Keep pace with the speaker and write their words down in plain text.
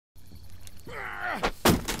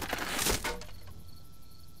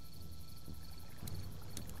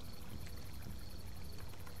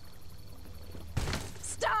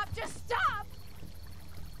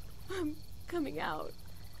coming out.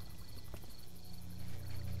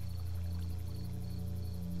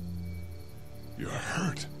 You're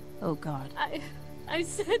hurt. Oh, God. I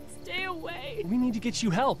said stay away. We need to get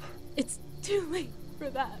you help. It's too late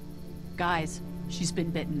for that. Guys, she's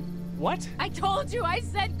been bitten. What? I told you, I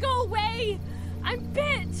said go away! I'm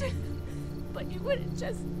bit! But you wouldn't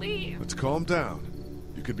just leave. Let's calm down.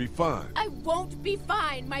 You could be fine. I won't be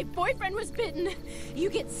fine. My boyfriend was bitten. You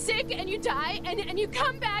get sick and you die, and you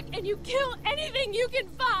come back and you kill anything you can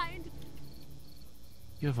find.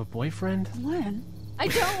 You have a boyfriend? Glenn? I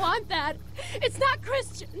don't want that. It's not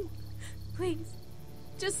Christian. Please,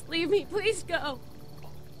 just leave me. Please go.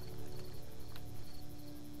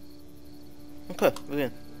 Okay, wir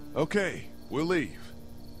gehen. Okay, we'll leave.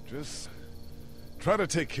 Just try to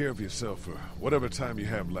take care of yourself for whatever time you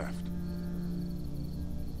have left.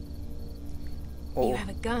 Oh. You have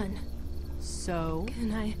a gun. So?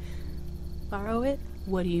 Can I borrow it?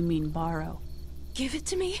 What do you mean, borrow? Give it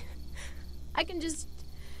to me. I can just,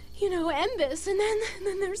 end this, and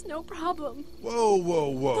then there's no problem. Whoa, whoa,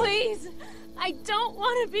 whoa. Please, I don't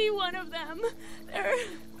want to be one of them.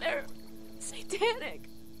 They're satanic.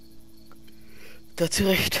 Da hat sie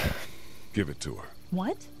recht. Give it to her.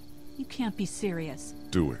 What? You can't be serious.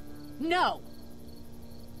 Do it. No!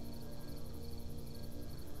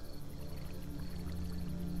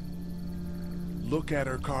 Look at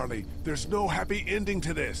her, Carly. There's no happy ending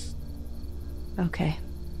to this. Okay.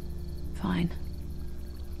 Fine.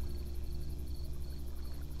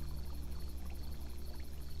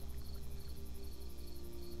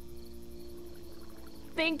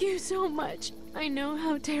 Thank you so much. I know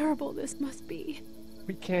how terrible this must be.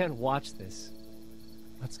 We can't watch this.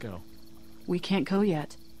 Let's go. We can't go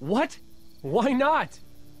yet. What? Why not?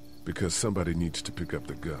 Because somebody needs to pick up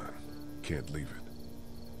the gun. Can't leave it.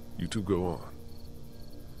 You two go on.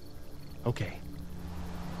 Okay.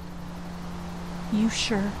 You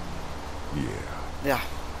sure? Yeah. Ja.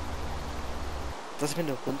 Das im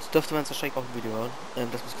Hintergrund dürfte man es wahrscheinlich auch im Video hören.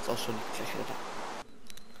 Das muss ich jetzt auch schon gleich wieder.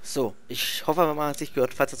 So, ich hoffe, man hat es nicht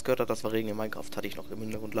gehört. Falls es gehört hat, das war Regen in Minecraft, hatte ich noch im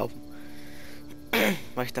Hintergrund laufen.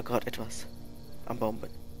 Weil ich da gerade etwas am Baum bin.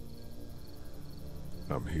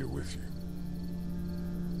 I'm here with you.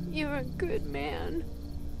 You're a good man.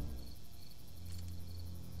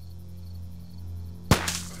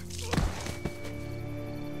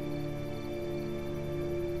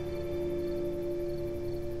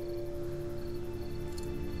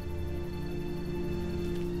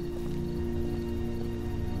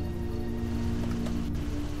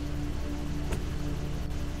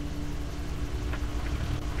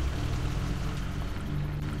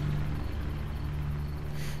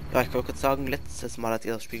 Ja, ich wollte kurz sagen, letztes Mal, als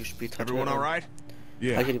ihr das Spiel gespielt habt, Everyone all right?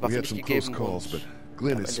 Yeah, habe ich die we Waffe had nicht some gegeben close calls, und but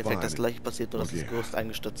Glenn im is Endeffekt fine. das gleiche passiert, nur dass Oh, das yeah. Gerüst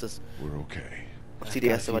eingestürzt ist. We're okay. Und sie die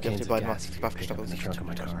erste war, die auf den beiden Waffenstapeln sich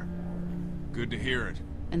getötet hat. Good to hear it.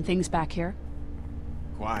 And things back here?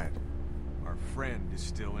 Quiet. Our friend is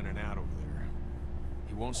still in and out over there.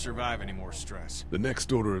 He won't survive any more stress. The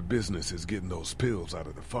next order of business is getting those pills out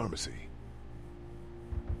of the pharmacy.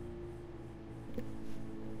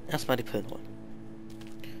 Erstmal die Pillen holen.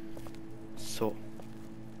 So.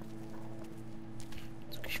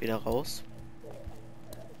 Jetzt gehe ich wieder raus.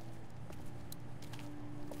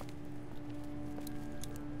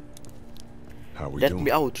 How we Let doing?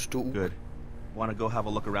 me out, du. Good. Want to go have a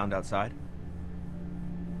look around outside?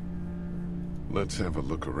 Let's have a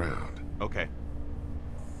look around. Okay.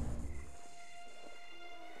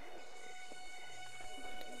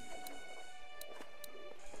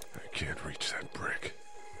 I can't reach that brick.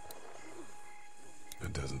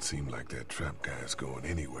 It doesn't seem like that trap guy's going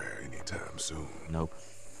anywhere anytime soon. Nope.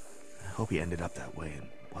 I hope he ended up that way and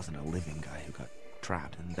wasn't a living guy who got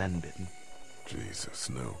trapped and then bitten. Jesus,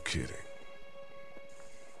 no kidding.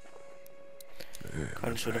 Man, Keine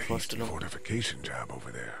that's schöne a hasty Vorstellung. fortification job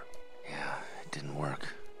over there. Yeah, it didn't work.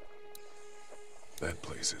 That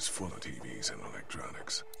place is full of TVs and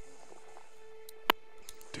electronics.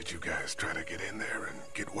 Did you guys try to get in there and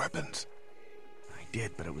get weapons? I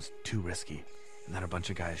did, but it was too risky. And then a bunch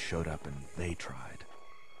of guys showed up and they tried.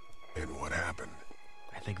 And what happened?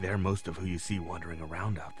 I think they're most of who you see wandering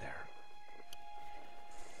around out there.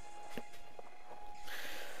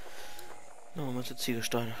 No, mit den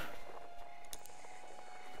Ziegelsteinen.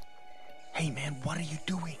 Hey man, what are you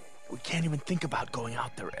doing? We can't even think about going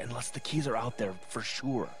out there unless the keys are out there for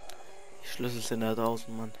sure. Die Schlüssel sind da draußen,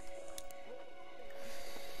 Mann.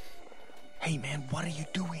 Hey man, what are you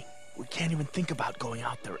doing? We can't even think about going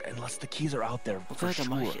out there unless the keys are out there for Okay, dann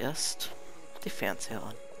mache ich sure. erst die Fernseher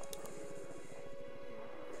an.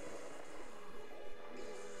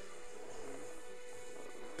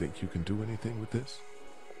 Think you can do anything with this?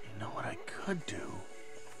 know what I could do?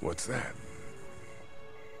 What's that?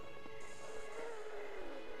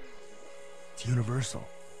 It's universal.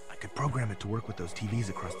 I could program it to work with those TVs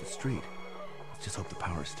across the street. Let's just hope the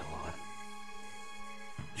power's still on.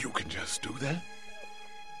 You can just do that?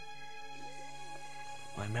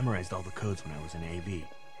 Well, I memorized all the codes when I was in AV.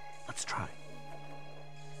 Let's try.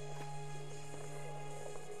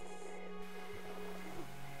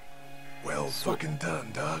 Well fucking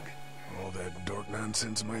done, Doug. All that dork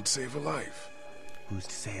nonsense might save a life. Who's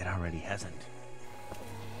to say it already hasn't?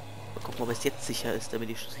 Mal gucken, ob es jetzt sicher ist, damit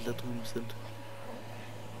die Schlüssel da drüben sind.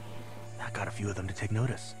 I got a few of them to take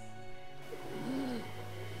notice.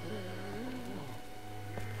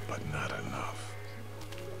 But not enough.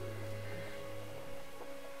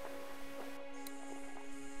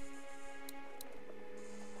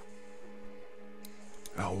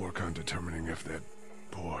 I'll work on determining if that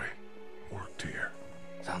boy worked here.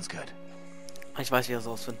 Sounds good. Ich weiß, wie er es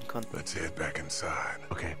rausfinden kann. Let's head back inside.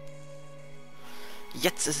 Okay.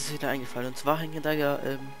 Jetzt ist es wieder eingefallen. Und zwar hängen da ja,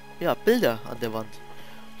 ja, Bilder an der Wand.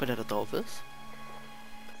 Wenn er da drauf ist,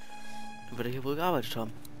 dann wird er hier wohl gearbeitet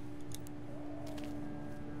haben.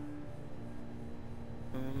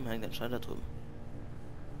 Hängt anscheinend da drüben.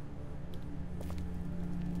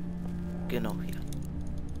 Genau hier.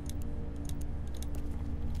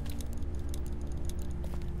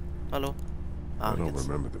 Hallo? Ah, I don't jetzt.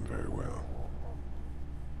 remember them very well.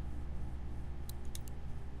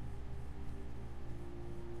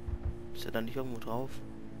 Ist er da nicht irgendwo drauf?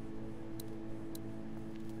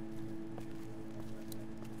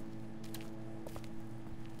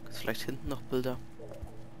 Ist vielleicht hinten noch Bilder?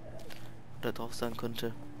 Oder drauf sein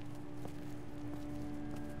könnte.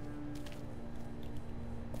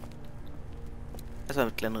 Erstmal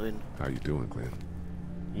mit Glenn reden. How you doing, Glenn?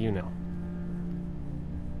 You know.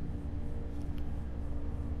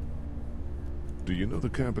 Do you know the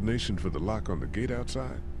combination for the lock on the gate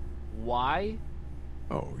outside? Why?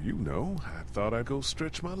 Oh, you know. I thought I'd go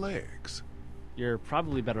stretch my legs. You're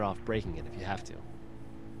probably better off breaking it if you have to.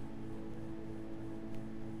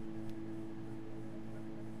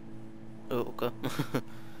 Oh, okay.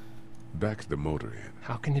 Back the motor in.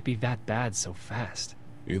 How can it be that bad so fast?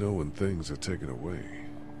 You know, when things are taken away,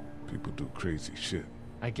 people do crazy shit.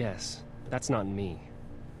 I guess. But that's not me.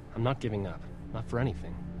 I'm not giving up. Not for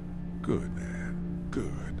anything. Good, man.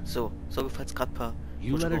 Good. So gefällt es gerade ein paar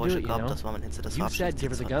You let her do it, you gab. know? Das war mein Headset, das You said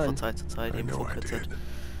give her the gun. von Zeit zu Zeit, I eben know vom I Headset. did.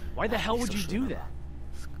 Why the hell Nicht would so you schlimm, do aber that?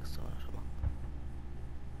 das ist doch schon mal.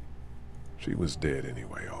 She was dead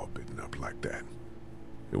anyway, all bitten up like that.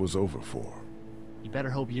 It was over for her. You better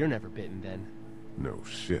hope you're never bitten then. No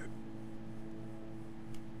shit.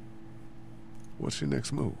 What's your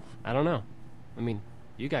next move? I don't know. I mean,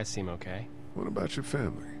 you guys seem okay. What about your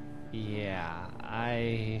family? Yeah,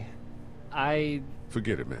 I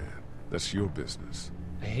Forget it, man. That's your business.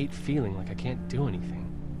 hate feeling like I can't do anything.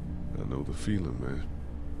 I know the feeling, man.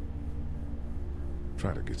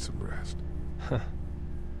 Try to get some rest.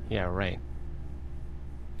 Yeah, right.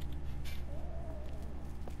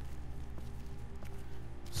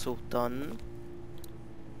 So, dann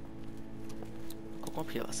gucken, ob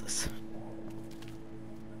hier was ist.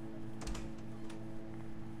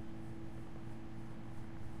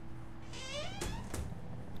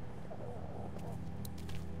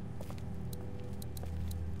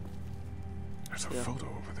 There's a Yeah. photo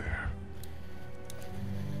over there.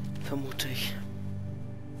 Vermute ich.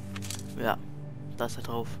 Ja, da ist er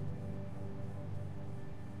drauf.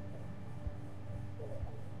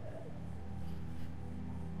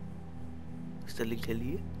 Ist der linke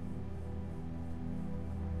Lee?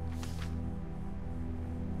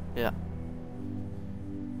 Ja.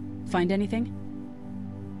 Find anything?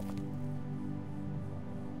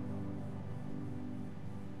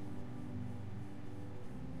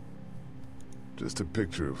 Just a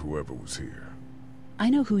picture of whoever was here. I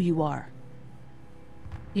know who you are.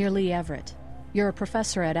 You're Lee Everett. You're a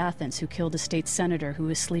professor at Athens who killed a state senator who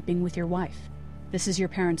was sleeping with your wife. This is your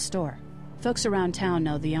parents' store. Folks around town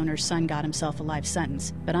know the owner's son got himself a life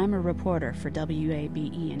sentence, but I'm a reporter for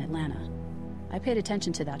WABE in Atlanta. I paid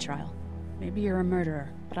attention to that trial. Maybe you're a murderer,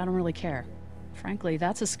 but I don't really care. Frankly,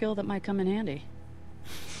 that's a skill that might come in handy.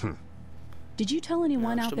 Did you tell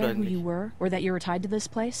anyone Ja, out stimmt there who eigentlich. you were, or that you were tied to this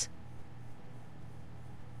place?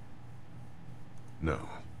 No.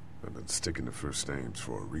 I've been sticking to first names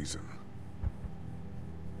for a reason.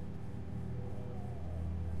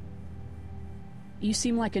 You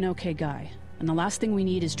seem like an okay guy, and the last thing we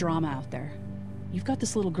need is drama out there. You've got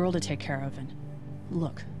this little girl to take care of, and...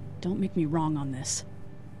 Look, don't make me wrong on this.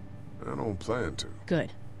 I don't plan to.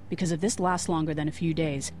 Good. Because if this lasts longer than a few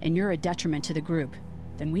days, and you're a detriment to the group,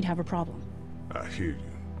 then we'd have a problem. I hear you.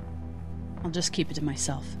 I'll just keep it to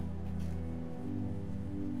myself.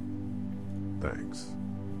 Thanks.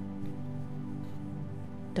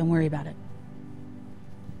 Don't worry about it.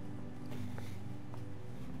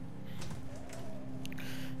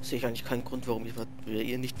 Sehe ich eigentlich keinen Grund, warum wir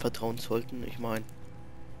ihr nicht vertrauen sollten. Ich meine,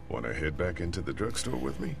 Wanna head back into the drugstore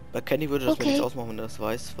with me? bei Kenny würde das mir Okay. nichts ausmachen, wenn er das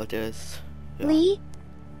weiß, weil der ist ja, Lee,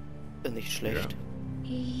 nicht schlecht.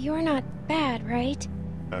 you're not bad, right?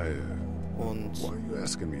 Und Why are you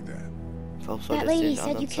asking me that? warum soll That er es lady den said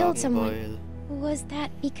anderen you killed sagen, someone. weil Was that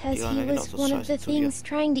because Ja, he na, genau, was so one of the scheiße zu dir. things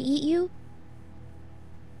trying to eat you?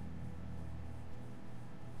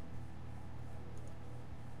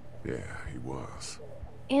 Yeah, he was.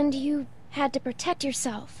 And you had to protect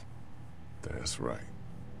yourself. That's right.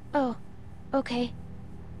 Oh, okay.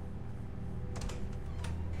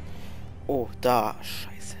 oh, da,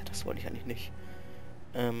 scheiße, das wollte ich eigentlich nicht.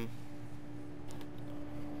 Da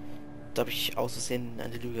habe ich aus Versehen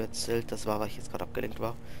eine Lüge erzählt, das war, weil ich jetzt gerade abgelenkt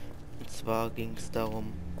war. Und zwar ging es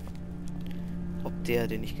darum, ob der,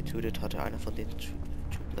 den ich getötet hatte, einer von den Typen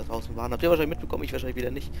da draußen war. Habt ihr wahrscheinlich mitbekommen, ich wahrscheinlich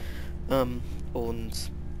wieder nicht.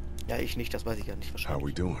 Und ja, ich nicht, das weiß ich ja nicht How wahrscheinlich.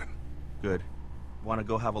 we doing? Good. Wanna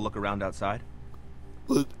go have a look around outside?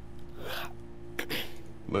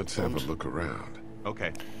 Let's have a look around.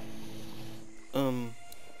 Okay.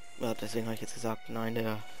 Ja, deswegen habe ich jetzt gesagt, nein,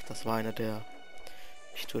 das war einer, der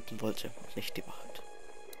mich töten wollte und nicht die Wahrheit.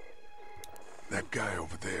 That guy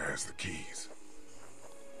over there has the keys.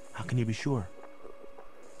 How can you be sure?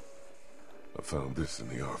 I found this in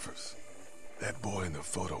the office. That boy in the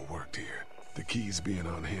photo worked here. The keys being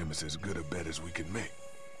on him is as good a bet as we can make.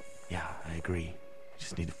 Yeah, I agree.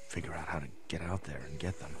 Just need to figure out how to get out there and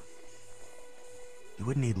get them. You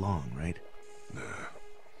wouldn't need long, right? Nah,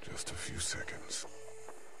 just a few seconds.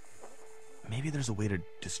 Maybe there's a way to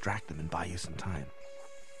distract them and buy you some time.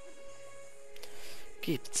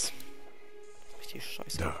 Gibt's. Richtig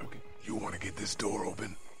scheiße. Doug, you want to get this door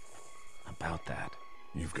open? About that.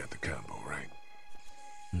 You've got the combo, right?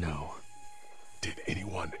 No. Did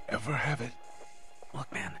anyone ever have it?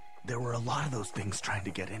 Look, man, there were a lot of those things trying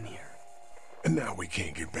to get in here. And now we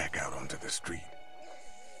can't get back out onto the street.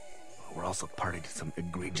 We're also party to some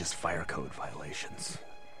egregious fire code violations.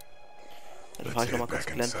 Dann fahre ich nochmal kurz Let's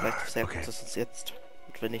head Glenn, back vielleicht inside. sehr Okay. kurz ist es jetzt.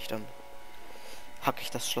 Und wenn nicht, dann hacke ich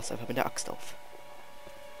das Schloss einfach mit der Axt auf.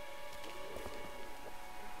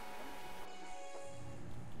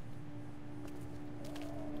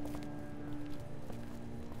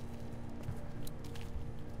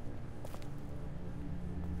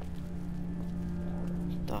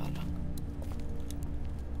 Da lang.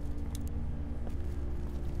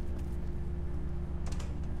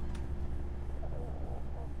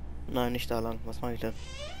 Nein, nicht da lang. Was mache ich denn?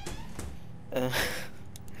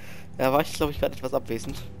 Da war ich, glaube ich, gerade etwas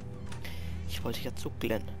abwesend. Ich wollte ja zu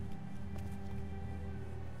Glenn.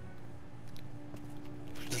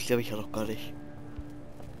 Das glaube ich ja doch gar nicht.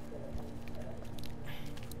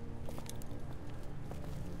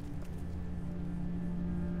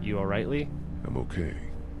 You alright, Lee? I'm okay.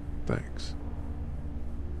 Thanks.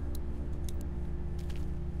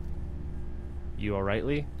 You alright,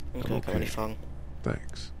 Lee? Okay, kann man nicht fragen.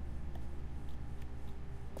 Thanks.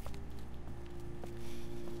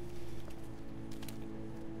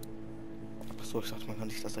 Achso, ich dachte, man kann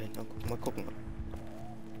sich das da hinten angucken. Mal gucken.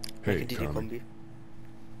 Hey, Die Carmen. Kombi.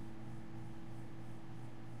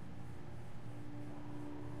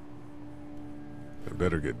 I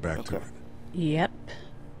better get back to Okay. it. Yep.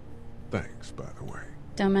 Thanks, by the way.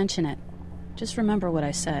 Don't mention it. Just remember what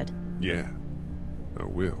I said. Yeah, I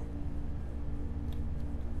will.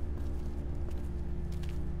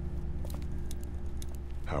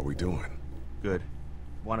 How we doing? Good.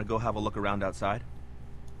 Wanna go have a look around outside?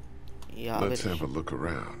 Ja, Let's will have a ich. look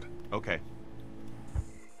around. Okay.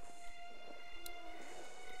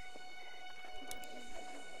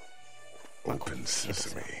 Open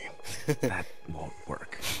sesame. That won't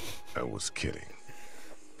work. I was kidding.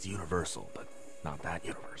 It's universal, but not that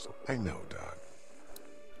universal. I know, Doc.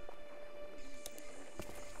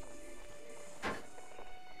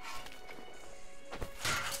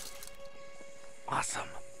 Awesome.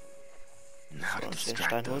 Now to So, den Stein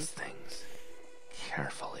distract holen. those things.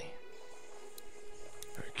 Carefully.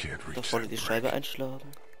 I can't Da reach vorne that die brick. Scheibe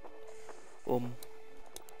einschlagen.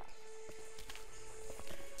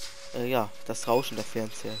 Ja, das Rauschen der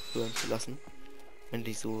Fernseher hören zu lassen. Wenn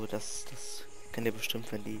die so, das kennt ihr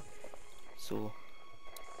bestimmt, wenn die so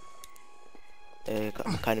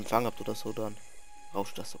keinen Empfang habt oder so, dann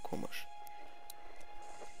rauscht das so komisch.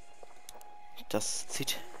 Das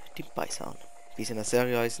zieht die Beißer an. Wie sie in der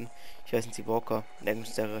Serie heißen. Ich weiß nicht, sie Walker. In der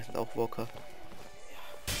englischen Serie heißen auch Walker.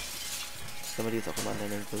 Ja. Wenn man die jetzt auch immer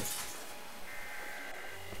nennen will.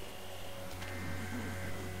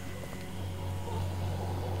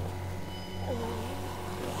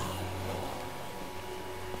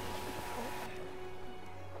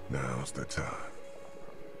 Now's the time.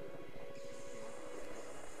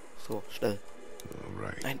 So, schnell. All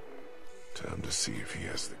right. Nein. Time to see if he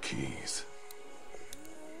has the keys.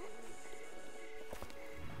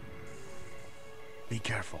 Be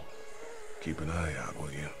careful. Keep an eye out,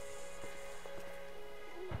 will you?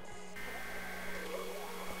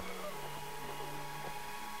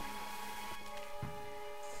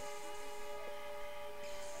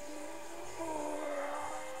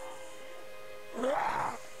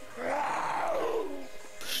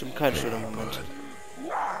 Bestimmt kein schöner Moment.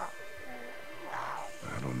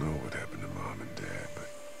 I don't know what happened to Mom and Dad, but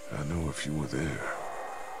I know if you were there,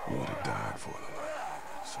 you would have died for them.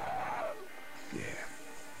 So, yeah.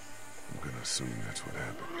 I'm gonna assume that's what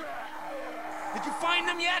happened. Did you find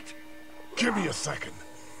them yet? Give me a second.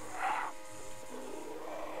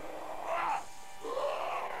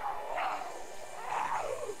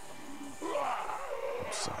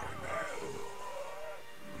 I'm sorry, man.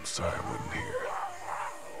 I'm sorry I wasn't here.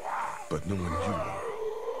 But knowing you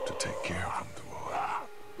were to take care of them through all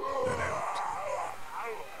that helped.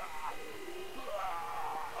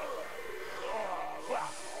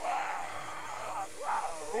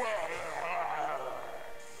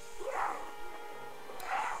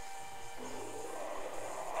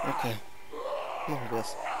 Okay. Machen wir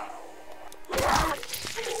es.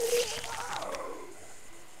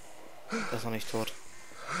 Er ist noch nicht tot.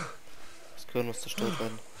 Das Gehirn muss zerstört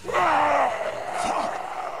werden.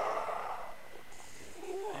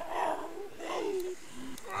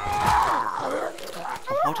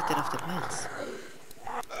 Warum haut der auf den Hals?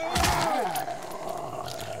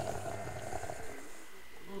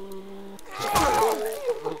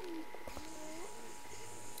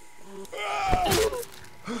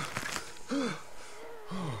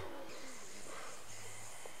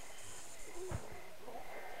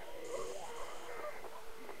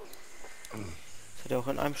 Das hätte auch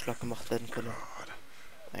in einem Schlag gemacht werden können.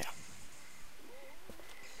 Naja.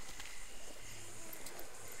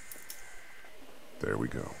 There we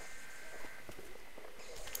go.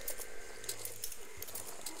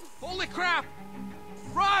 Holy crap!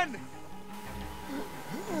 Run!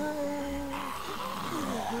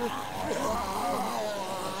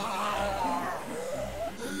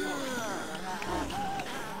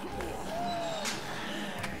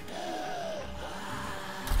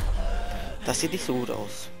 Das sieht nicht so gut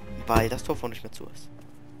aus, weil das Tor vorne nicht mehr zu ist.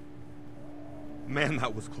 Man,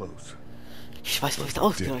 that was close. Ich weiß, wo ich da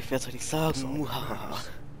ausgehe, ich werde es euch nicht sagen. Muhahaha.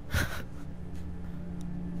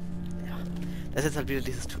 Ja, das ist jetzt halt wieder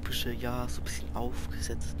dieses typische, ja, so ein bisschen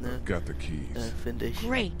aufgesetzt, ne? Got the keys. Finde ich.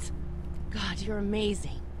 Great. God, you're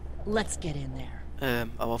amazing. Let's get in there.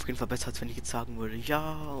 Aber auf jeden Fall besser, als wenn ich jetzt sagen würde,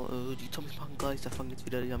 ja, die Zombies machen Geister, fangen jetzt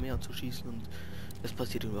wieder die Armee an zu schießen und es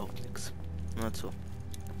passiert überhaupt nichts. Also,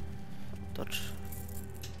 das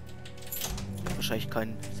wahrscheinlich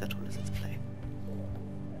kein sehr tolles Let's Play.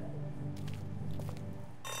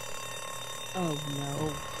 Oh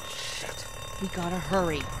no. Shit. We gotta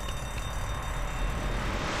hurry.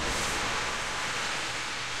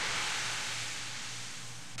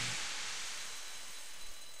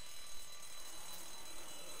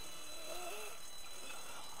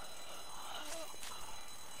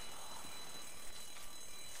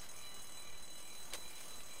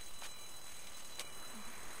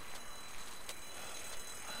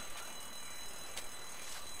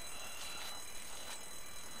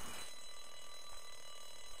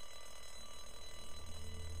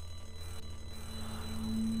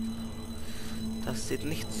 Das sieht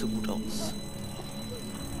nicht so gut aus.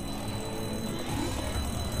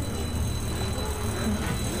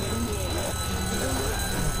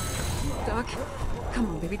 Doc, come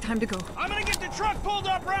on, baby, time to go. I'm gonna get the truck pulled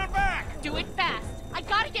up round back! Do it fast. I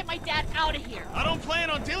gotta get my dad out of here. I don't plan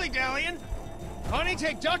on dilly-dallying. Honey,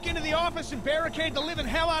 take Duck into the office and barricade the living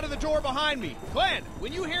hell out of the door behind me. Glenn,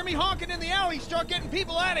 when you hear me honking in the alley, start getting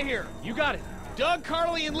people out of here. You got it. Doug,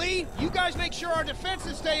 Carly, and Lee, you guys make sure our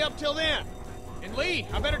defenses stay up till then. And Lee,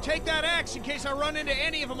 I better take that axe in case I run into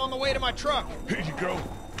any of them on the way to my truck. Here you go.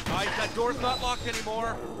 That door's not locked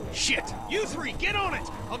anymore. Shit! You three, get on it!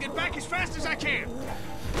 I'll get back as fast as I can.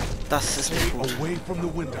 Das ist nicht gut. Away from the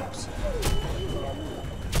windows.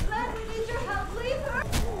 Glenn, we need your help, leave her!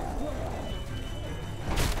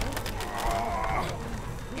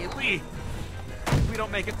 Hey, Lee, if we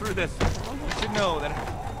don't make it through this, you should know that I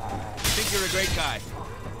think you're a great guy.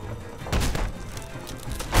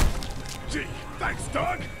 Gee, thanks,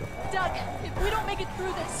 Doug. Doug, if we don't make it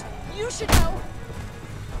through this, you should know.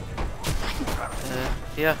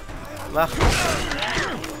 Hier, mach.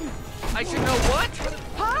 I should know what?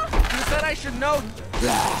 Huh? You said I should know.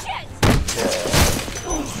 Shit!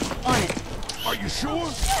 On it. Are you sure?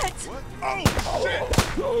 Shit! Oh, shit!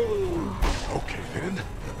 Okay, then.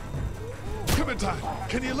 Clementine,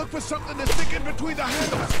 can you look for something to stick in between the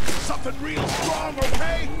handles? Something real strong,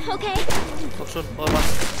 okay? Okay. Komm schon, hol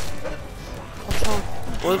was. Komm schon,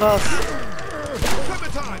 hol was.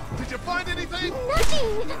 Clementine, did you find anything?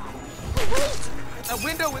 Nothing. Wait. The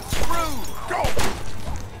window is screwed! Go!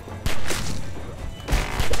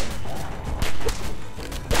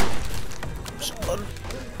 Schon.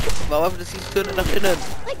 Warum öffnet sich die Tür nicht nach innen?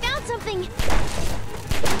 I found something.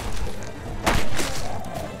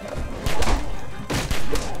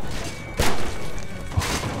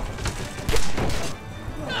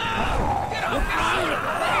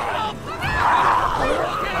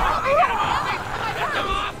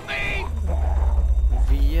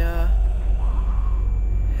 Wir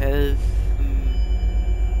helfen.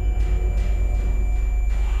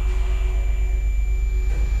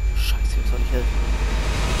 Scheiße, wir sollen nicht helfen.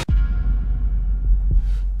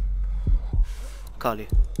 Carly.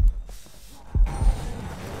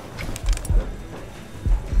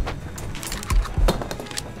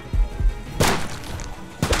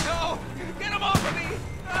 No! Get him off of me!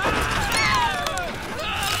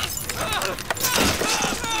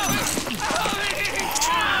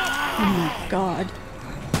 Oh my god.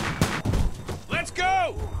 Let's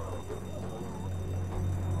go!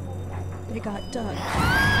 They got Doug.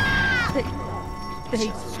 They...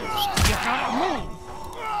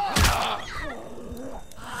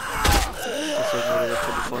 Deswegen wurde der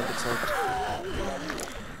Telefon gezeigt.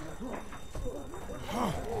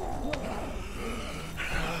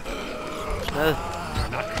 Schnell.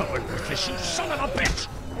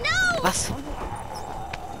 Was?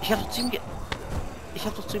 Ich hab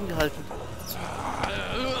doch zu ihm gehalten.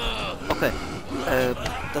 Okay.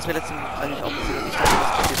 Das wäre letztens eigentlich auch passiert. Ich dachte,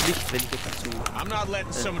 das passiert nicht, wenn ich jetzt zu... I'm not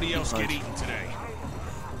letting somebody else get eaten today.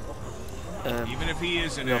 Even if he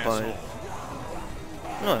is an asshole.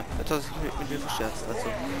 Naja, jetzt hat er sich mit mir verscherzt. Also,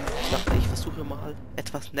 ich dachte, ich versuche mal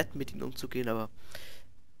etwas nett mit ihm umzugehen, aber...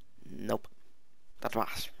 Nope. Das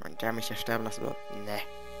war's. Man kann mich ja sterben lassen, aber... Nee.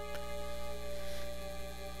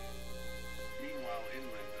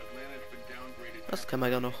 Das kennen wir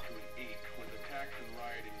ja noch.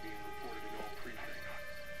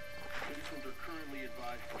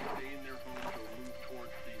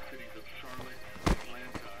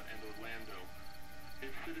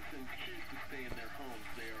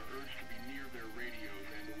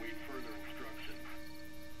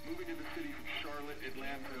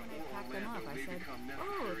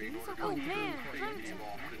 Oh man, Hunt!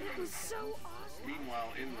 That was so awesome! Meanwhile,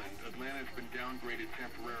 inland, Atlanta has been downgraded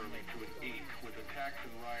temporarily to an 8, with attacks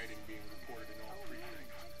and rioting being reported in all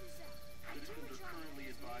precincts. Citizens are currently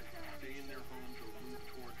advised to stay in their homes or move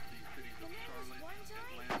towards the cities of Charlotte,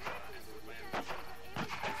 Atlanta, and Orlando.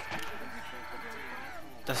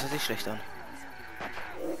 Das hört sich schlecht an.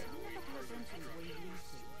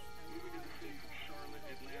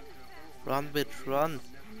 Run, bitch, run!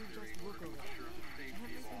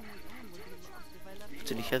 Willst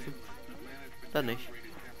du nicht helfen? Dann nicht.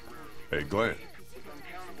 Hey, Glenn.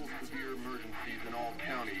 Uncountable severe emergencies in all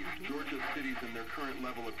counties. Georgia's cities and their current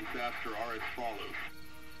level of disaster are as follows.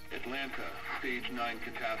 Atlanta, stage 9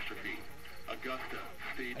 catastrophe. Augusta,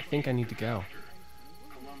 stage... I think I need to go.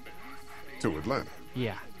 Columbus, To Atlanta.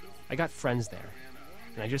 Yeah, I got friends there.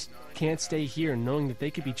 And I just can't stay here knowing that they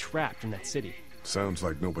could be trapped in that city. Sounds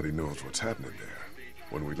like nobody knows what's happening there.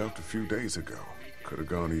 When we left a few days ago, could have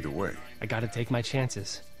gone either way. I gotta take my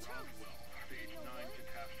chances. stage 9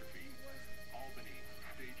 catastrophe. Albany,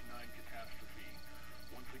 stage 9 catastrophe.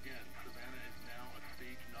 Once again, Savannah is now a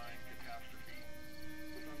stage 9 catastrophe.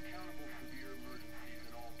 With uncountable severe emergencies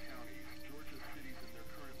in all counties, Georgia's cities and their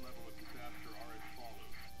current level of disaster are as follows.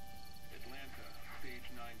 Atlanta, stage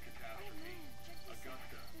 9 catastrophe.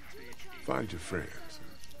 Augusta, stage 8. Find your friends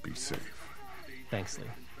and be safe. Thanks, Lee.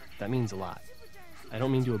 That means a lot. I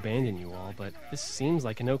don't mean to abandon you all, but this seems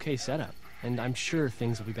like an okay setup. And I'm sure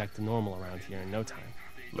things will be back to normal around here in no time.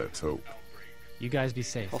 Let's hope. You guys be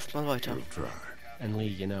safe. Hofft mal weiter. We'll try. And Lee,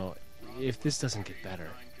 you know, if this doesn't get better,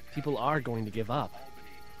 people are going to give up.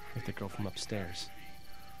 Like the girl from upstairs.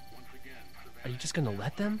 Are you just gonna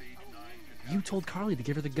let them? You told Carly to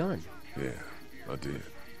give her the gun. Yeah, I did.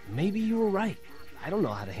 Maybe you were right. I don't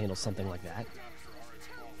know how to handle something like that.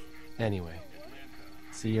 Anyway,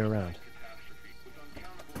 see you around.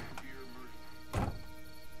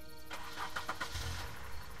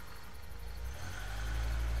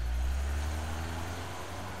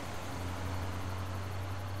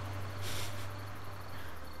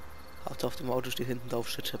 Auf dem Auto steht hinten drauf,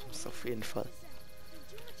 Shit happens auf jeden Fall.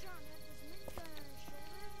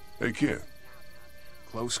 Hey, kid.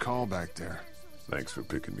 Close call back there. Thanks for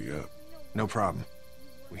picking me up. No problem.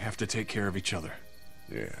 We have to take care of each other.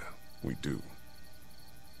 Yeah, we do.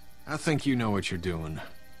 I think you know what you're doing.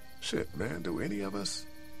 Shit, man, do any of us?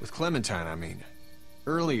 With Clementine, I mean.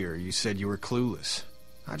 Earlier, you said you were clueless.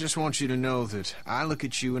 I just want you to know that I look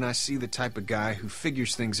at you and I see the type of guy who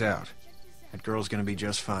figures things out. That girl's gonna be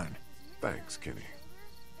just fine. Thanks, Kenny.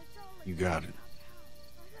 You got it.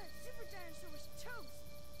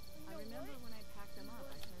 I remember when I packed them up,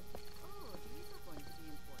 I said, oh, these are going to be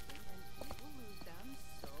important, and people lose them,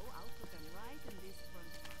 so I'll put them right in this front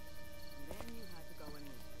pocket. And then you had to go and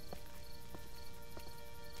move them.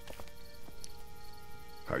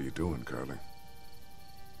 How you doing, Carly?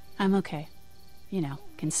 I'm okay. You know,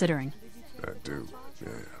 considering. I do,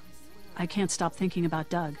 yeah. I can't stop thinking about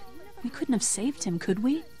Doug. We couldn't have saved him, could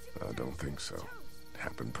we? I don't think so. It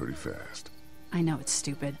happened pretty fast. I know it's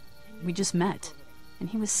stupid. We just met. And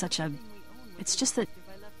he was such a... It's just that...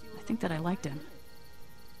 I think that I liked him.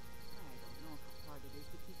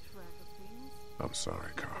 I'm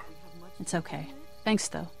sorry, Carl. It's okay. Thanks,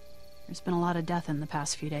 though. There's been a lot of death in the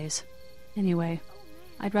past few days. Anyway,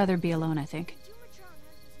 I'd rather be alone, I think.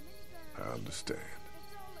 I understand.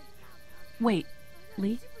 Wait,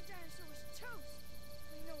 Lee?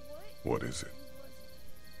 What is it?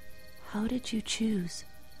 How did you choose?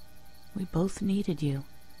 We both needed you.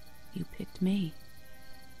 You picked me.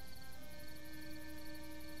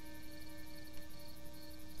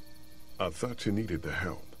 I thought you needed the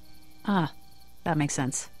help. Ah, that makes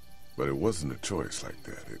sense. But it wasn't a choice like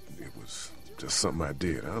that. It was just something I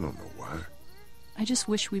did. I don't know why. I just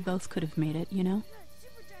wish we both could have made it, you know?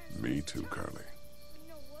 Me too, Carly.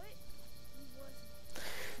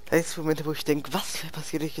 Da ist Momente, wo ich denke, was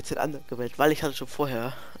passiert jetzt in anderen gewählt? Weil ich hatte schon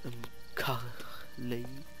vorher Carly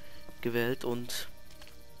gewählt und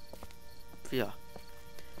ja.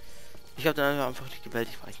 Ich habe dann einfach nicht gewählt,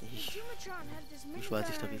 ich weiß nicht. Ich weiß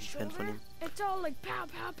nicht, da bin ich Fan von ihm. It's all like pow,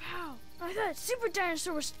 pow, pow. I thought Super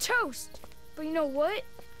Dinosaur was toast. But you know what?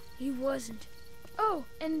 He wasn't. Oh,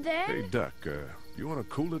 and then... Hey, Duck, you want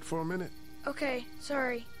to cool it for a minute? Okay,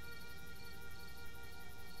 sorry.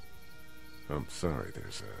 I'm sorry,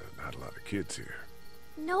 there's not a lot of kids here.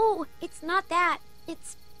 No, it's not that.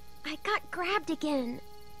 It's... I got grabbed again.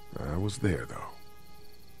 I was there, though.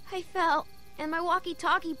 I fell, and my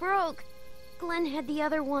walkie-talkie broke. Glenn had the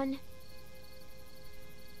other one.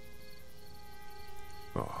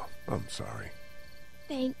 Oh, I'm sorry.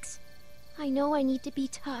 Thanks. I know I need to be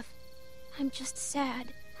tough. I'm just sad.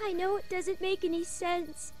 I know it doesn't make any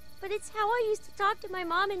sense, but it's how I used to talk to my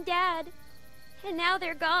mom and dad. And now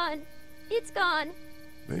they're gone. It's gone.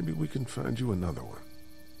 Maybe we can find you another one.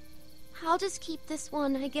 I'll just keep this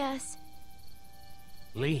one, I guess.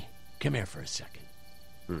 Lee, come here for a second.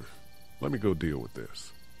 Let me go deal with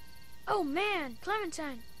this. Oh man,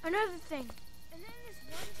 Clementine, another thing. And then this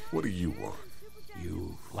one time, What do you want?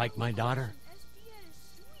 You like my daughter?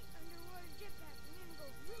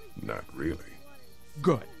 Not really.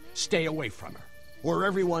 Good. Stay away from her. Or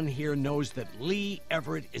everyone here knows that Lee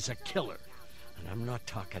Everett is a killer. And I'm not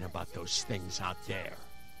talking about those things out there.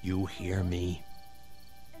 You hear me?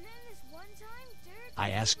 And then this one time, Derek I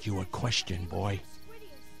ask you a question, boy.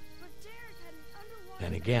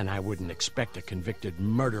 Then again, I wouldn't expect a convicted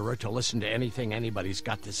murderer to listen to anything anybody's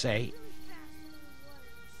got to say.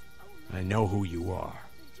 I know who you are.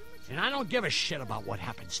 And I don't give a shit about what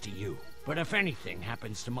happens to you. But if anything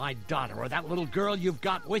happens to my daughter or that little girl you've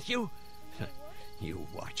got with you, you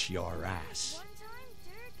watch your ass.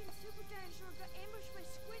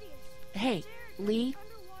 Hey, Lee,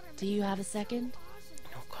 do you have a second?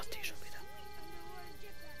 Oh Gott, die schon wieder.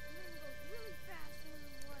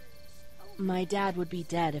 My dad would be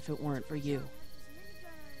dead if it weren't for you.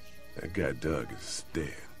 That guy Doug is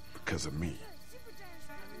dead because of me.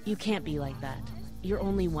 You can't be like that. You're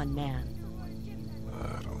only one man.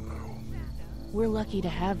 I don't know. We're lucky to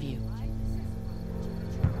have you.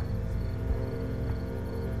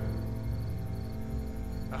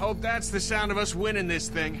 I hope that's the sound of us winning this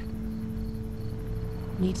thing.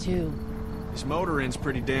 Me too. This motor inn's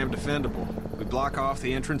pretty damn defendable. We block off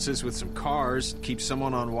the entrances with some cars, keep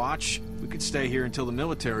someone on watch. We could stay here until the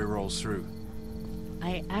military rolls through.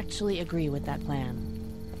 I actually agree with that plan.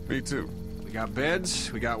 Me too. We got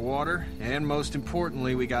beds, we got water, and most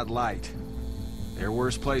importantly, we got light. There are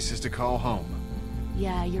worse places to call home.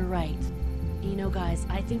 Yeah, you're right. You know, guys,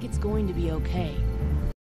 I think it's going to be okay.